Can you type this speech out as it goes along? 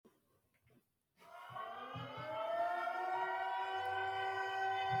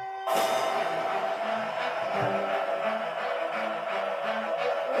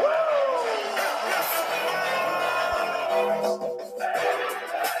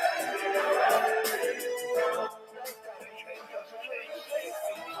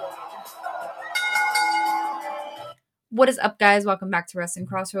What is up, guys? Welcome back to Wrestling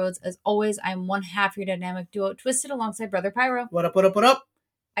Crossroads. As always, I'm one half your dynamic duo, Twisted, alongside Brother Pyro. What up, what up, what up?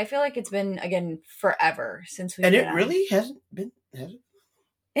 I feel like it's been, again, forever since we've And been it on. really hasn't been, has it?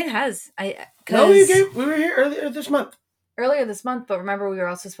 It has. No, we were here earlier this month. Earlier this month, but remember we were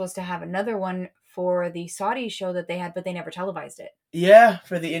also supposed to have another one for the Saudi show that they had, but they never televised it. Yeah,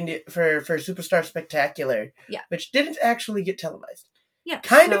 for the for Superstar Spectacular. Yeah. Which didn't actually get televised. Yeah.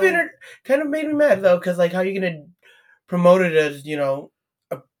 Kind of made me mad, though, because, like, how are you going to promote it as, you know,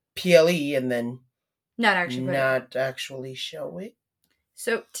 a PLE and then not actually show it?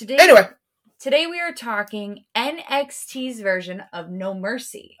 So today we are talking NXT's version of No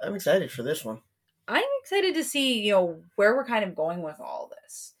Mercy. I'm excited for this one. I'm excited to see, where we're kind of going with all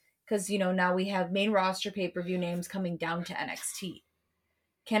this. Because, now we have main roster pay-per-view names coming down to NXT.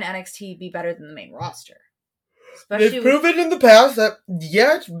 Can NXT be better than the main roster? They've proven in the past that,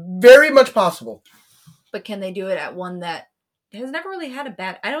 yeah, it's very much possible. But can they do it at one that has never really had a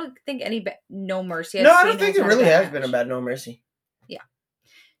bad... I don't think any No Mercy... I don't think it really has been a bad No Mercy. Yeah.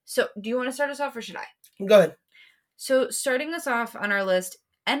 So, do you want to start us off or should I? Go ahead. So, starting us off on our list,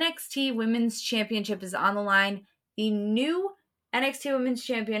 NXT Women's Championship is on the line. The new NXT Women's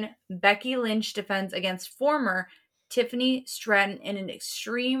Champion, Becky Lynch, defends against former Tiffany Stratton in an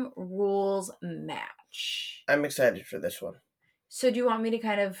Extreme Rules match. I'm excited for this one. So do you want me to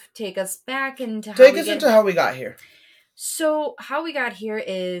kind of take us back into how we got here? So how we got here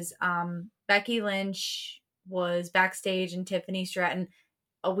is Becky Lynch was backstage and Tiffany Stratton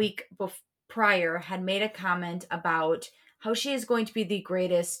a week prior had made a comment about how she is going to be the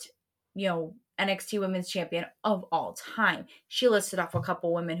greatest, NXT Women's Champion of all time. She listed off a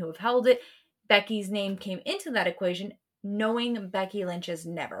couple women who have held it. Becky's name came into that equation, knowing Becky Lynch has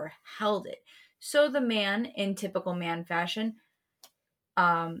never held it. So the man, in typical man fashion,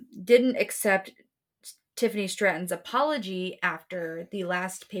 didn't accept Tiffany Stratton's apology after the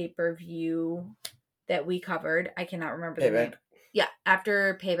last pay-per-view that we covered. I cannot remember the name. Yeah,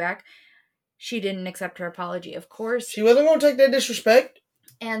 after Payback. She didn't accept her apology, of course. She wasn't going to take that disrespect.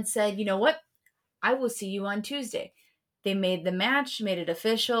 And said, you know what? I will see you on Tuesday. They made the match, made it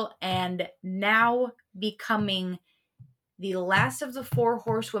official, and now becoming the last of the 4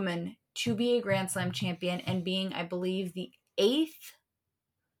 horsewomen to be a Grand Slam champion and being, I believe, the eighth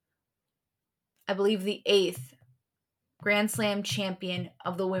Grand Slam champion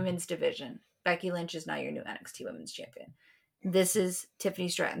of the women's division. Becky Lynch is now your new NXT Women's Champion. This is Tiffany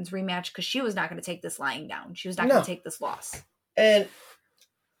Stratton's rematch because she was not going to take this lying down. She was not going to take this loss. And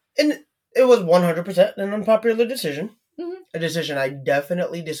it was 100% an unpopular decision. Mm-hmm. A decision I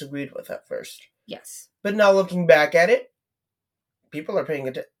definitely disagreed with at first. Yes. But now looking back at it, people are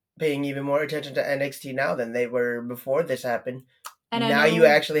paying even more attention to NXT now than they were before this happened. And now you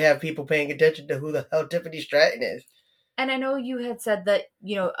actually have people paying attention to who the hell Tiffany Stratton is. And I know you had said that,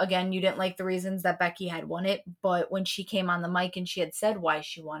 again, you didn't like the reasons that Becky had won it, but when she came on the mic and she had said why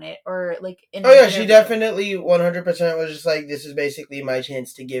she won it, or like... she definitely 100% was just like, this is basically my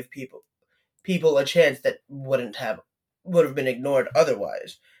chance to give people a chance that would have been ignored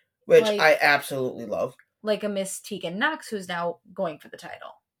otherwise, which I absolutely love. Like a Miss Tegan Knox, who's now going for the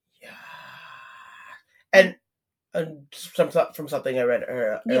title. Yeah. And from something I read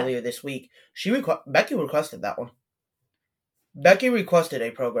earlier this week, Becky requested that one. Becky requested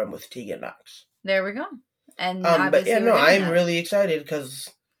a program with Tegan Knox. There we go. And I'm really excited because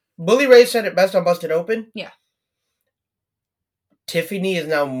Bully Ray said it best on Busted Open. Yeah. Tiffany is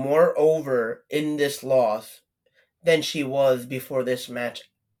now more over in this loss than she was before this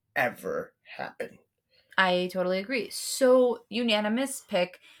match ever happened. I totally agree. So, unanimous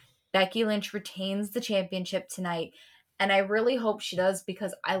pick. Becky Lynch retains the championship tonight. And I really hope she does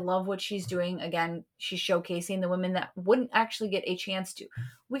because I love what she's doing. Again, she's showcasing the women that wouldn't actually get a chance to.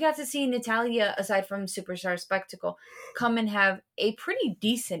 We got to see Natalya, aside from Superstar Spectacle, come and have a pretty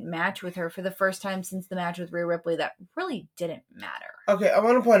decent match with her for the first time since the match with Rhea Ripley that really didn't matter. Okay, I'm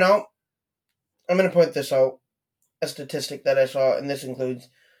going to point this out, a statistic that I saw, and this includes,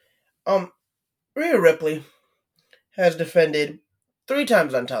 Rhea Ripley has defended 3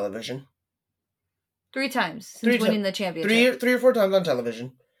 times on television. 3 times since winning the championship. 3 or 4 times on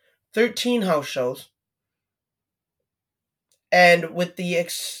television. 13 house shows. And with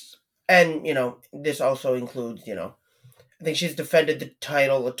this also includes, I think she's defended the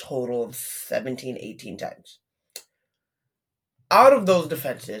title a total of 17, 18 times. Out of those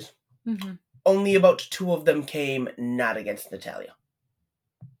defenses, only about 2 of them came not against Natalya.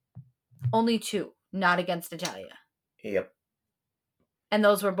 Only 2, not against Natalya. Yep. And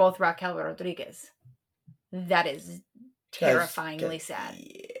those were both Raquel Rodriguez. That is terrifyingly sad.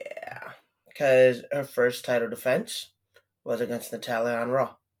 Yeah. Because her first title defense was against Natalia on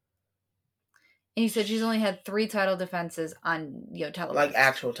Raw. And you said she's only had 3 title defenses on television. Like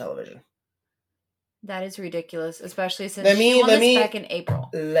actual television. That is ridiculous, especially since she won this back in April.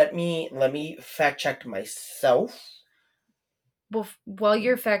 Let me fact check myself. Well, while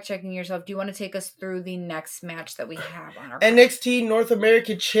you're fact checking yourself, do you want to take us through the next match that we have on our NXT North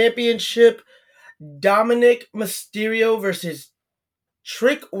American Championship? Dominic Mysterio versus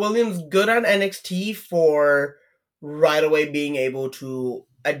Trick Williams. Good on NXT for right away being able to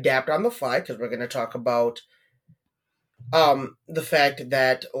adapt on the fly, because we're going to talk about the fact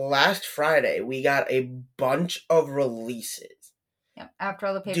that last Friday we got a bunch of releases. Yeah, after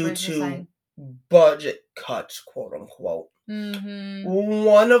all the papers due to signed. Budget cuts, quote unquote. Mm-hmm.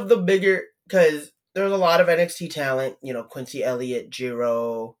 One of the bigger, because there's a lot of NXT talent, Quincy Elliott,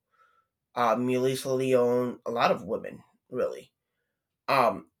 Jiro, Melissa Leone, a lot of women, really.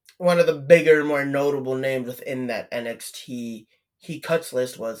 One of the bigger, more notable names within that NXT He Cuts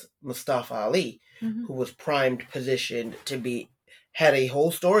list was Mustafa Ali, who was primed, positioned to had a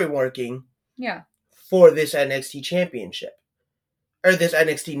whole story working for this NXT championship. Or this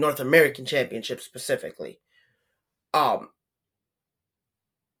NXT North American Championship specifically.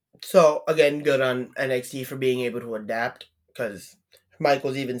 So, again, good on NXT for being able to adapt, because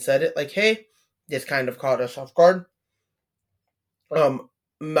Michaels even said it, like, hey, this kind of caught us off guard.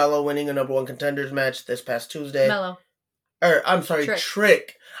 Mello winning a number 1 contenders match this past Tuesday.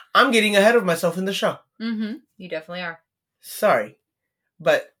 Trick. I'm getting ahead of myself in the show. Mm-hmm. You definitely are. Sorry.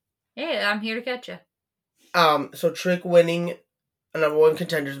 But... hey, I'm here to catch you. So Trick winning a number 1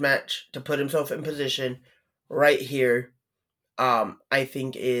 contenders match to put himself in position right here, I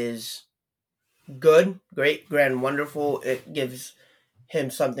think is good, great, grand, wonderful. It gives him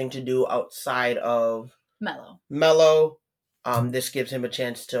something to do outside of Mello. This gives him a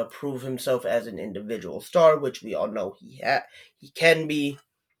chance to prove himself as an individual star, which we all know he can be.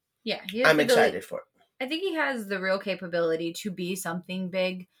 Yeah, I'm excited for it. I think he has the real capability to be something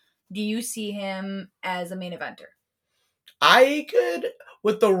big. Do you see him as a main eventer? I could,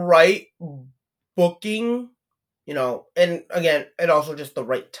 with the right booking, and again, and also just the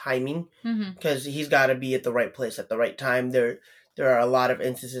right timing, because he's got to be at the right place at the right time. There are a lot of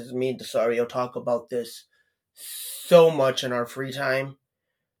instances, me and Desario talk about this so much in our free time.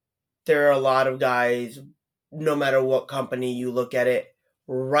 There are a lot of guys, no matter what company you look at it,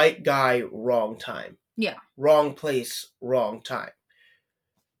 right guy, wrong time. Yeah. Wrong place, wrong time.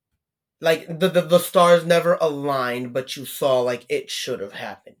 Like, the stars never aligned, but you saw, like, it should have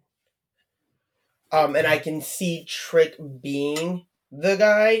happened. And I can see Trick being the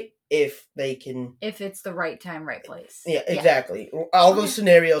guy if it's the right time, right place. Yeah, exactly. Yeah. All those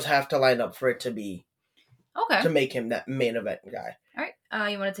scenarios have to line up for it to be... okay. To make him that main event guy. All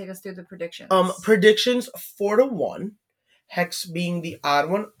right. You want to take us through the predictions? Predictions 4-1. Hex being the odd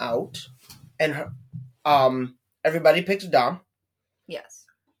one out. And everybody picks Dom. Yes.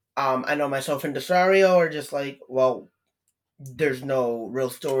 I know myself and Desario are just like, well, there's no real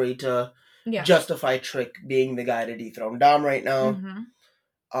story to justify Trick being the guy to dethrone Dom right now.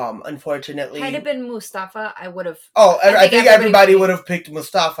 Mm-hmm. Unfortunately... had it been Mustafa, I would have... I think everybody would have picked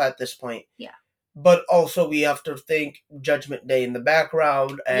Mustafa at this point. Yeah. But also we have to think Judgment Day in the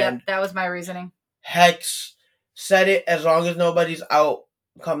background. And yep, that was my reasoning. Hex said it, as long as nobody's out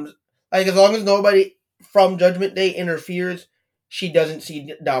comes... like, as long as nobody from Judgment Day interferes, she doesn't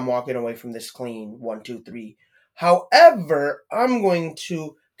see Dom walking away from this clean 1, 2, 3. However, I'm going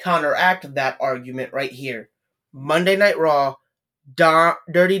to counteract that argument right here. Monday Night Raw,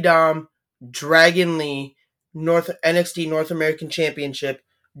 Dirty Dom, Dragon Lee, NXT North American Championship.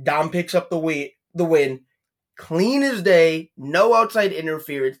 Dom picks up the win. Clean as day, no outside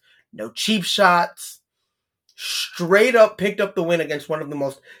interference, no cheap shots. Straight up picked up the win against one of the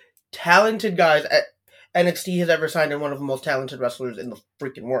most talented guys NXT has ever signed, and one of the most talented wrestlers in the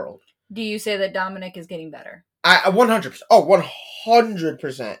freaking world. Do you say that Dominic is getting better? 100%. Oh,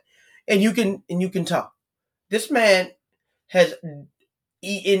 100%. And you can tell. This man has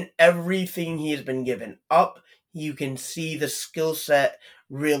eaten everything he has been given up. You can see the skill set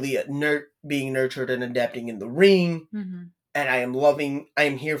really being nurtured and adapting in the ring. Mm-hmm. And I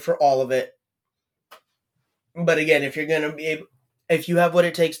am here for all of it. But again, if you have what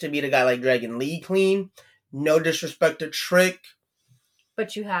it takes to beat a guy like Dragon Lee clean, no disrespect to Trick,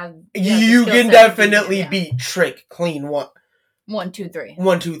 but you can definitely beat Trick clean 1, 2, 3.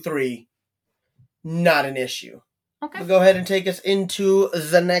 1, 2, 3. Not an issue. Okay. But go ahead and take us into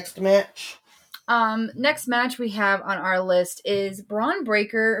the next match. Next match we have on our list is Braun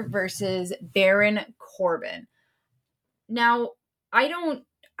Breaker versus Baron Corbin. Now, I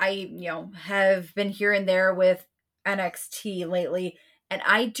have been here and there with NXT lately, and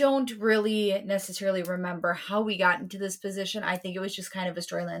I don't really necessarily remember how we got into this position. I think it was just kind of a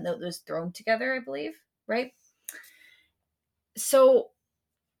storyline that was thrown together, I believe, right? So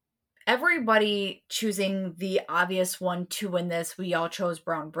everybody choosing the obvious one to win this, we all chose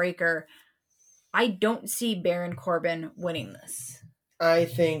Braun Breaker. I don't see Baron Corbin winning this. I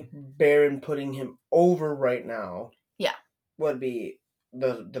think Baron putting him over right now Yeah. would be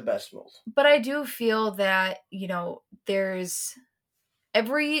the best move. But I do feel that, there's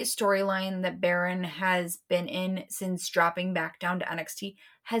every storyline that Baron has been in since dropping back down to NXT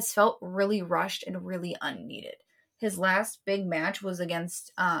has felt really rushed and really unneeded. His last big match was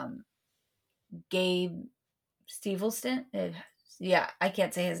against Gabe Stevenston. Yeah, I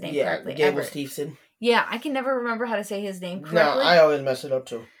can't say his name correctly. Gable Stevenson. Yeah, I can never remember how to say his name correctly. No, I always mess it up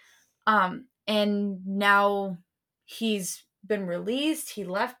too. And now he's been released. He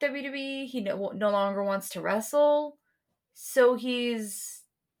left WWE. He no longer wants to wrestle. So he's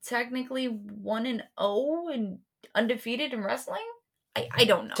technically 1-0 and undefeated in wrestling? I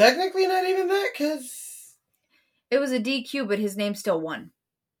don't know. Technically not even that, because it was a DQ, but his name still won.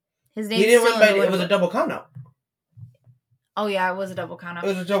 His name didn't win, but it was a double count out. Oh yeah, it was a double count out. It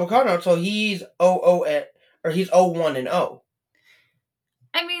was a double count out, so he's 0-1-0.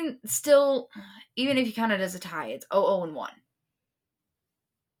 I mean, still, even if you count it as a tie, it's 0-1.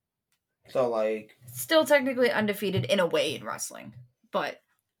 So, still technically undefeated in a way in wrestling. But,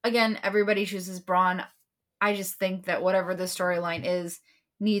 again, everybody chooses Braun. I just think that whatever the storyline is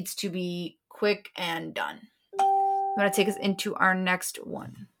needs to be quick and done. I'm going to take us into our next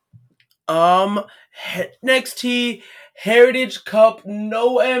one. NXT Heritage Cup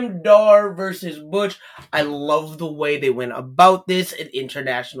Noam Dar versus Butch. I love the way they went about this, an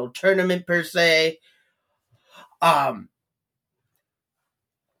international tournament per se.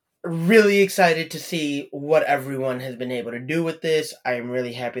 Really excited to see what everyone has been able to do with this. I am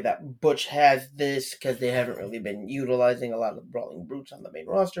really happy that Butch has this, because they haven't really been utilizing a lot of Brawling Brutes on the main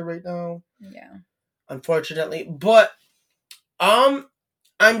roster right now. Yeah. Unfortunately. But, I'm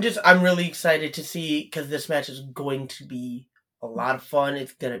really excited to see, because this match is going to be a lot of fun.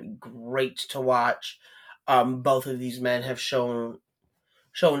 It's going to be great to watch. Both of these men have shown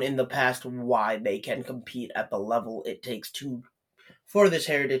in the past why they can compete at the level it takes for this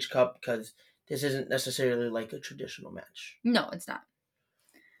Heritage Cup, because this isn't necessarily like a traditional match. No, it's not.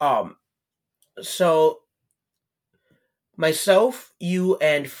 So myself, you,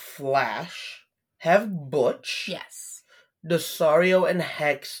 and Flash have Butch. Yes. Desario and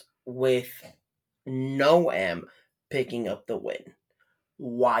Hex with Noam picking up the win.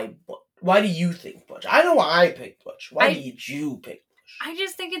 Why Butch? Why do you think Butch? I know why I picked Butch. Why did you pick Butch? I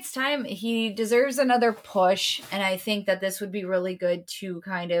just think it's time. He deserves another push, and I think that this would be really good to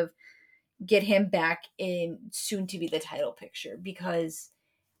kind of get him back in soon to be the title picture, because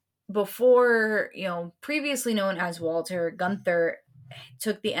before, previously known as Walter, Gunther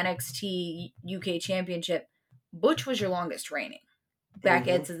took the NXT UK Championship. Butch was your longest reigning. Back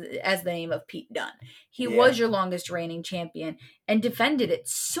as the name of Pete Dunne. He was your longest reigning champion and defended it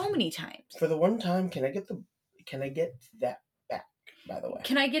so many times. For the one time, can I get that back, by the way?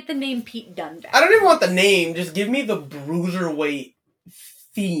 Can I get the name Pete Dunne back? I don't even want the name. Just give me the bruiserweight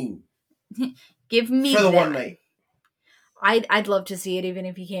theme. Give me for the one night. I'd love to see it, even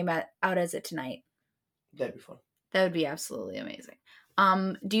if he came out as it tonight. That'd be fun. That would be absolutely amazing.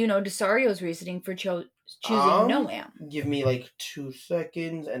 Do you know Desario's reasoning for choosing Noam? Give me 2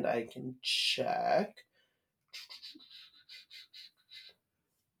 seconds and I can check.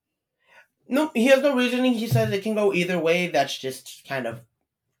 No, he has no reasoning. He says it can go either way. That's just kind of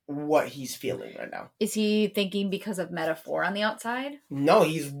what he's feeling right now. Is he thinking because of Metaphor on the outside? No,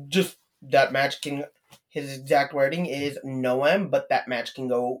 he's just, that match can, his exact wording is Noam, but that match can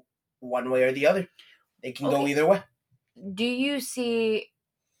go one way or the other. It can go either way. Do you see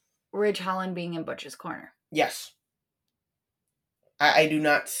Ridge Holland being in Butch's corner? Yes. I do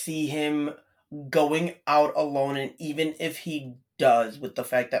not see him going out alone, and even if he does, with the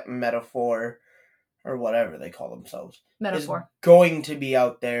fact that Metaphor, or whatever they call themselves, Metaphor, is going to be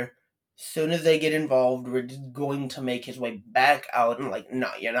out there, as soon as they get involved, Ridge is going to make his way back out and no,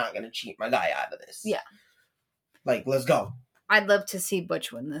 you're not going to cheat my guy out of this. Yeah. Let's go. I'd love to see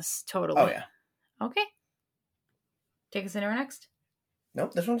Butch win this, totally. Oh, yeah. Okay. Take us into our next?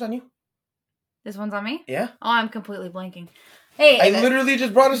 Nope, this one's on you. This one's on me? Yeah. Oh, I'm completely blanking. Hey, I literally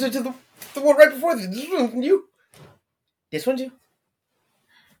just brought us into the one right before this. This one's you. This one's you.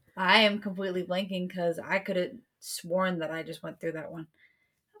 I am completely blanking because I could have sworn that I just went through that one.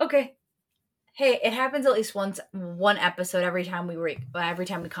 Okay. Hey, it happens at least one episode every time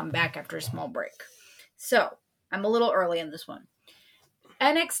we come back after a small break. So, I'm a little early in this one.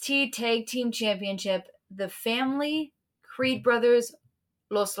 NXT Tag Team Championship, The Family, Creed Brothers,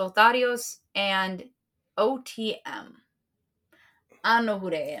 Los Lotarios, and OTM. I don't know who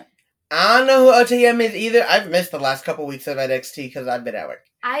they are. I don't know who OTM is either. I've missed the last couple weeks of NXT because I've been at work.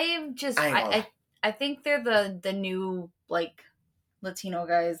 I think they're the new, like, Latino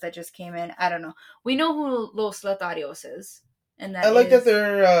guys that just came in. I don't know. We know who Los Lotarios is. And I like that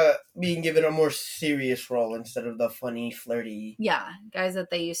they're being given a more serious role instead of the funny, flirty... Yeah, guys that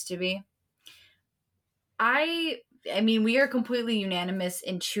they used to be. I mean, we are completely unanimous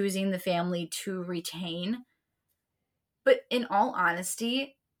in choosing The Family to retain. But in all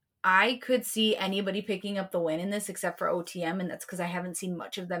honesty, I could see anybody picking up the win in this except for OTM, and that's because I haven't seen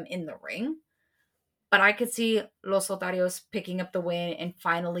much of them in the ring. But I could see Los Lotarios picking up the win and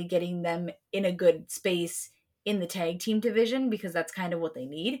finally getting them in a good space in the tag team division because that's kind of what they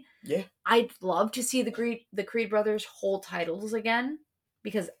need. Yeah. I'd love to see the Creed brothers hold titles again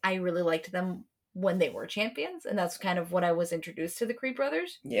because I really liked them when they were champions, and that's kind of what I was introduced to the Creed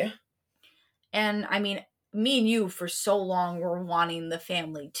brothers. Yeah. And I mean, me and you for so long were wanting The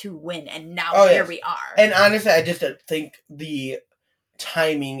Family to win, and now here we are. And honestly, I just think the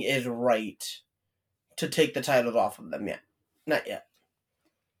timing is right to take the titles off of them yet. Not yet.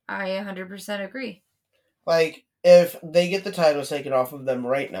 I 100% agree. Like, if they get the titles taken off of them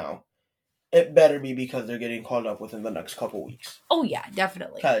right now, it better be because they're getting called up within the next couple weeks. Oh, yeah,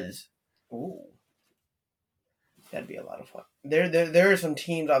 definitely. Because, that'd be a lot of fun. There are some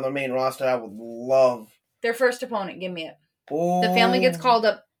teams on the main roster I would love. Their first opponent, give me it. Ooh. The Family gets called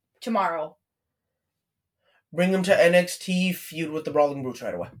up tomorrow. Bring them to NXT, feud with the Brawling Brutes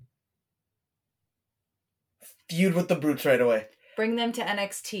right away. Feud with the Brutes right away. Bring them to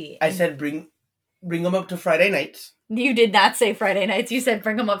NXT. I said bring them up to Friday nights. You did not say Friday nights. You said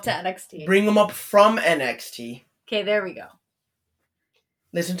bring them up to NXT. Bring them up from NXT. Okay, there we go.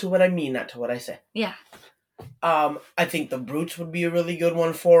 Listen to what I mean, not to what I say. Yeah. I think the Brutes would be a really good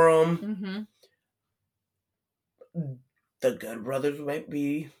one for them. Mm-hmm. The Good Brothers might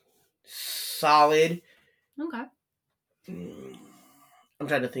be solid. Okay. I'm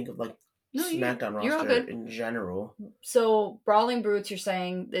trying to think of SmackDown roster in general. So Brawling Brutes, you're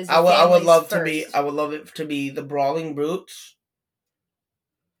saying is I would love it to be the Brawling Brutes,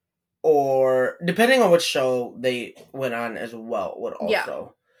 or depending on which show they went on as well would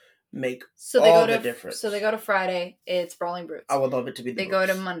also make all the difference. So they go to Friday. It's Brawling Brutes. I would love it to be. They go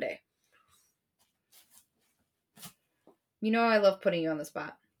to Monday. You know I love putting you on the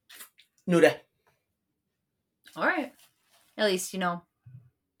spot. New Day. All right. At least you know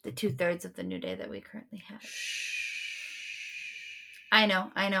the 2/3 of the New Day that we currently have. I know.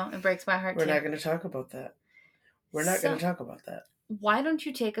 It breaks my heart. We're not going to talk about that. Why don't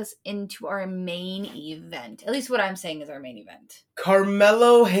you take us into our main event? At least what I'm saying is our main event.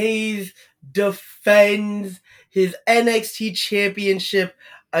 Carmelo Hayes defends his NXT championship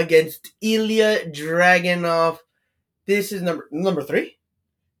against Ilya Dragunov. This is number 3?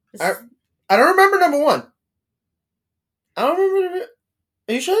 I don't remember number 1. I don't remember.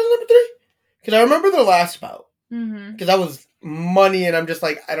 Are you sure it's number 3? Because I remember the last bout. Because that was money, and I'm just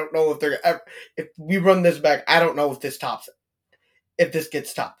like, I don't know if we run this back, I don't know if this tops it. If this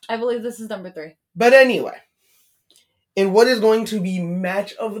gets topped. I believe this is number 3. But anyway, in what is going to be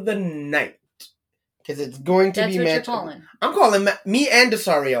match of the night, because it's going to be match. That's what you're calling. I'm calling me and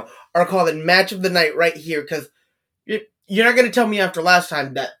Desario are calling match of the night right here, because you're not going to tell me after last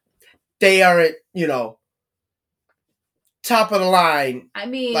time that they aren't, top of the line. I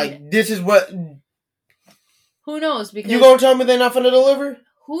mean, this is what. Who knows? Because you gonna tell me they're not gonna deliver?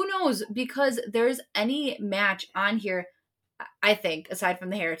 Who knows? Because there's any match on here, I think, aside from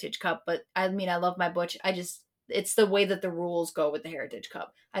the Heritage Cup. But I mean, I love my Butch. It's the way that the rules go with the Heritage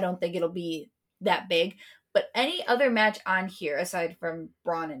Cup. I don't think it'll be that big. But any other match on here, aside from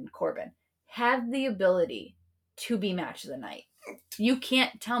Braun and Corbin, have the ability to be match of the night. You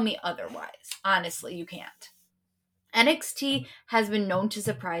can't tell me otherwise. Honestly, you can't. NXT has been known to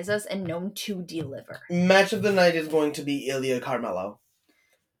surprise us and known to deliver. Match of the night is going to be Ilya Carmelo.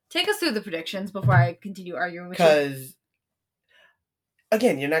 Take us through the predictions before I continue arguing with you. Because,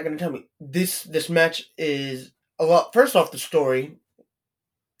 again, you're not going to tell me. This match is a lot. First off, the story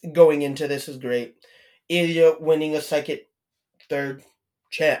going into this is great. Ilya winning a third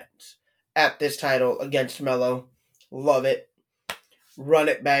chance at this title against Melo. Love it. Run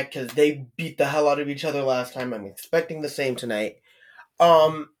it back because they beat the hell out of each other last time. I'm expecting the same tonight.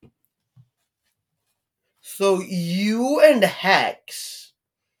 So you and Hex,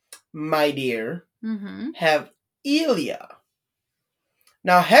 my dear, have Ilya.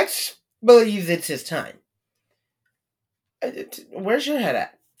 Now Hex believes it's his time. Where's your head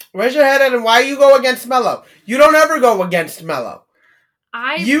at? Where's your head at, and why you go against Mello? You don't ever go against Mello.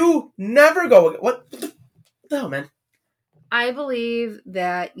 You never go. What the hell, man? I believe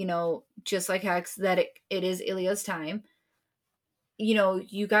that, just like Hex, that it is Ilya's time.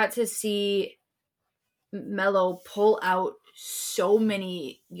 You got to see Mello pull out so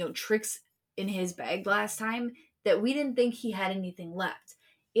many, tricks in his bag last time that we didn't think he had anything left.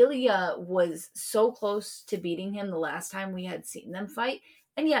 Ilya was so close to beating him the last time we had seen them fight.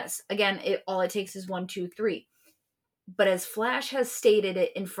 And yes, again, all it takes is 1, 2, 3. But as Flash has stated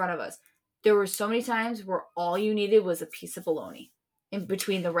it in front of us, there were so many times where all you needed was a piece of bologna in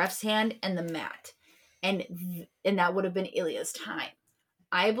between the ref's hand and the mat. And that would have been Ilya's time.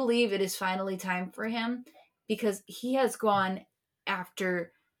 I believe it is finally time for him because he has gone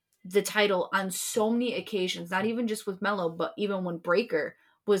after the title on so many occasions, not even just with Mello, but even when Breaker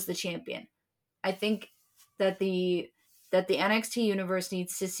was the champion. I think that the NXT universe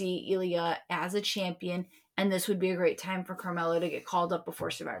needs to see Ilya as a champion, and this would be a great time for Carmelo to get called up before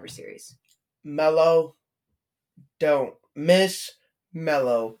Survivor Series. Mello, don't miss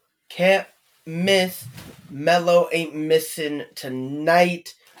Mello. Can't miss. Mello ain't missing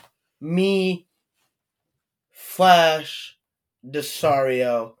tonight. Me, Flash,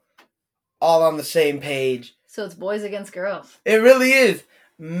 Desario, all on the same page. So it's boys against girls. It really is.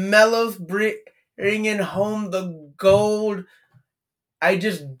 Mello's bringing home the gold. I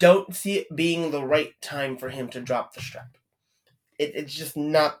just don't see it being the right time for him to drop the strap. It's just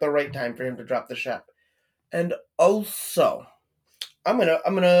not the right time for him to drop the strap. And also, I'm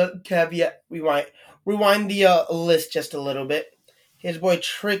gonna caveat rewind the list just a little bit. His boy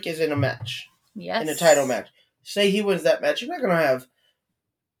Trick is in a match. Yes. In a title match. Say he wins that match, you're not gonna have.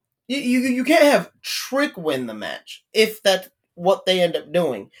 You can't have Trick win the match if that's what they end up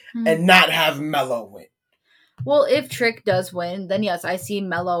doing, and not have Mello win. Well, if Trick does win, then yes, I see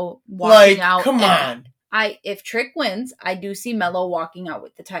Mello walking out. Come on. If Trick wins, I do see Mello walking out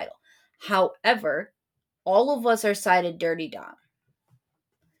with the title. However, all of us are sided Dirty Dom.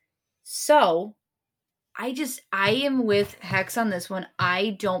 So, I am with Hex on this one.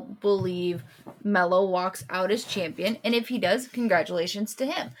 I don't believe Mello walks out as champion. And if he does, congratulations to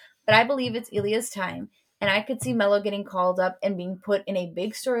him. But I believe it's Ilya's time. And I could see Mello getting called up and being put in a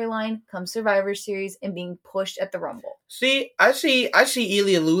big storyline come Survivor Series and being pushed at the Rumble. See, I see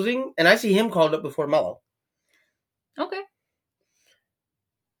Ilya losing, and I see him called up before Mello. Okay.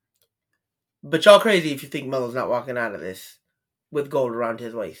 But y'all crazy if you think Mello's not walking out of this with gold around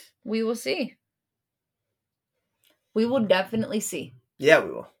his waist. We will see. We will definitely see. Yeah,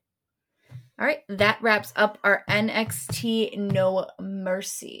 we will. All right, that wraps up our NXT No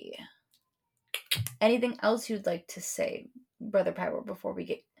Mercy. Anything else you'd like to say, Brother Pyro, before we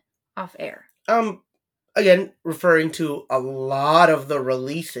get off air? Again, referring to a lot of the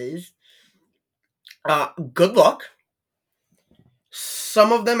releases. Good luck.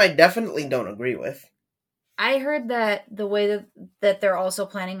 Some of them I definitely don't agree with. I heard that the way that they're also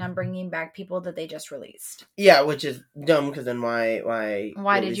planning on bringing back people that they just released. Yeah, which is dumb because then why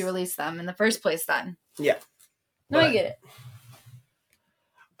did you release them in the first place then? Yeah. No, I get it.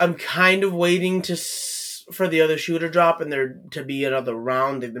 I'm kind of waiting for the other shoe to drop and there to be another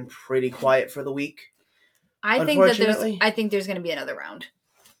round. They've been pretty quiet for the week. I think there's going to be another round.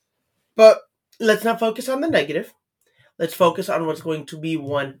 But let's not focus on the negative. Let's focus on what's going to be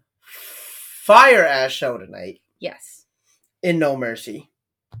one fire-ass show tonight. Yes. In No Mercy.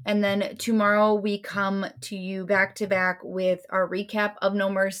 And then tomorrow we come to you back-to-back with our recap of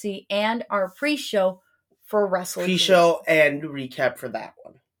No Mercy and our pre-show for Wrestle Pre-show and recap for that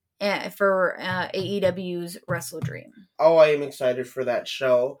one. And for AEW's Wrestle Dream. Oh, I am excited for that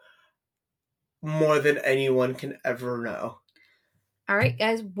show. More than anyone can ever know. All right,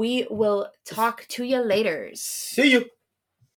 guys. We will talk to you later. See you.